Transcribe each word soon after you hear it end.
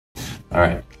All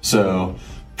right, so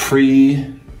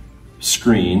pre-screen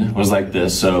was like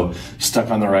this. So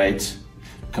stuck on the right,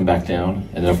 come back down.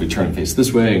 And then if we turn and face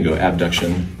this way and go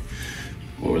abduction,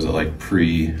 what was it like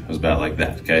it was about like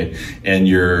that, okay? And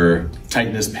your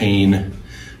tightness pain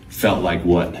felt like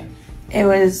what? It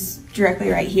was directly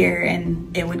right here,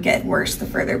 and it would get worse the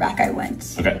further back I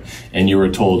went. Okay, and you were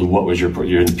told what was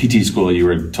you're in PT school, you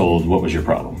were told what was your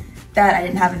problem? That I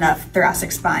didn't have enough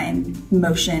thoracic spine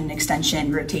motion,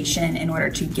 extension, rotation in order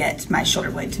to get my shoulder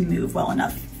blade to move well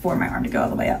enough for my arm to go all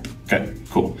the way up. Okay,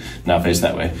 cool. Now face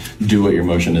that way. Do what your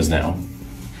motion is now.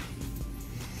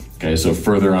 Okay, so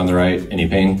further on the right, any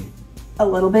pain? A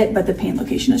little bit, but the pain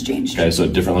location has changed. Okay, so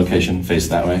different location, face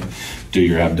that way. Do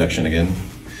your abduction again.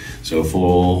 So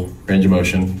full range of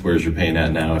motion. Where's your pain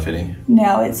at now, if any?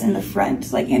 Now it's in the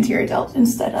front, like anterior delt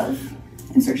instead of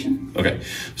insertion. Okay,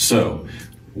 so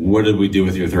what did we do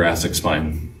with your thoracic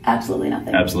spine? Absolutely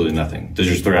nothing. Absolutely nothing. Does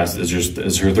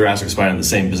is her thoracic spine in the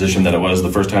same position that it was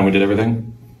the first time we did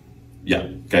everything? Yeah,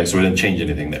 okay, so we didn't change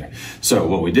anything there. So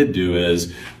what we did do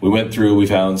is we went through, we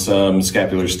found some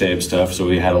scapular stave stuff. So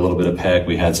we had a little bit of pec,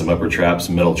 we had some upper trap,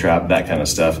 some middle trap, that kind of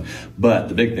stuff. But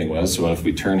the big thing was, so if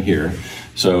we turn here,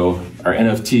 so our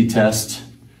NFT test,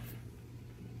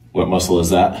 what muscle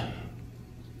is that?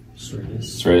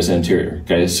 Serratus anterior.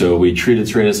 Okay, so we treated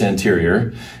serratus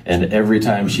anterior, and every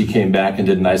time she came back and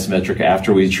did an isometric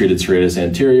after we treated serratus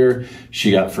anterior,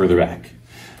 she got further back.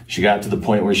 She got to the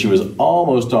point where she was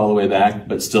almost all the way back,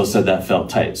 but still said that felt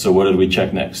tight. So what did we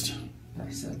check next?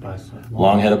 Bicep.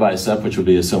 Long-headed bicep, which would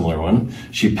be a similar one.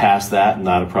 She passed that,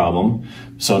 not a problem.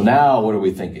 So now what are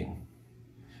we thinking?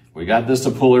 We got this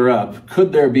to pull her up.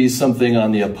 Could there be something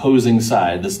on the opposing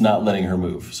side that's not letting her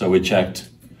move? So we checked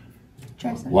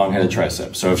long-headed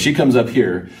tricep. So if she comes up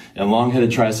here and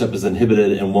long-headed tricep is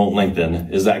inhibited and won't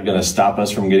lengthen, is that going to stop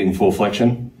us from getting full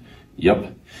flexion?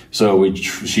 Yep. So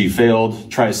she failed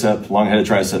tricep, long-headed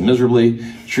tricep miserably,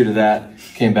 treated that,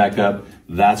 came back up.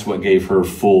 That's what gave her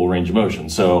full range of motion.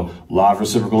 So law of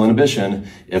reciprocal inhibition,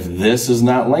 if this is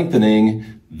not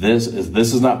lengthening, this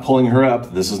is not pulling her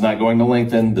up, this is not going to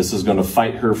lengthen, this is going to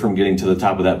fight her from getting to the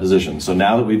top of that position. So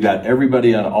now that we've got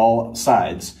everybody on all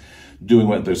sides doing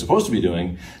what they're supposed to be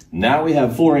doing, now we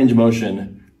have full range of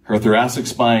motion. Her thoracic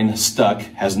spine stuck,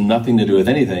 has nothing to do with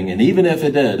anything. And even if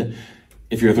it did,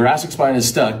 if your thoracic spine is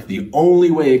stuck, the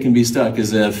only way it can be stuck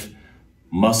is if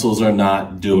muscles are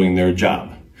not doing their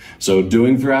job. So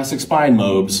doing thoracic spine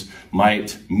mobs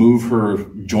might move her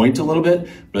joint a little bit,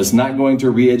 but it's not going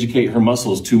to re-educate her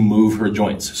muscles to move her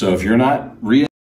joints. So if you're not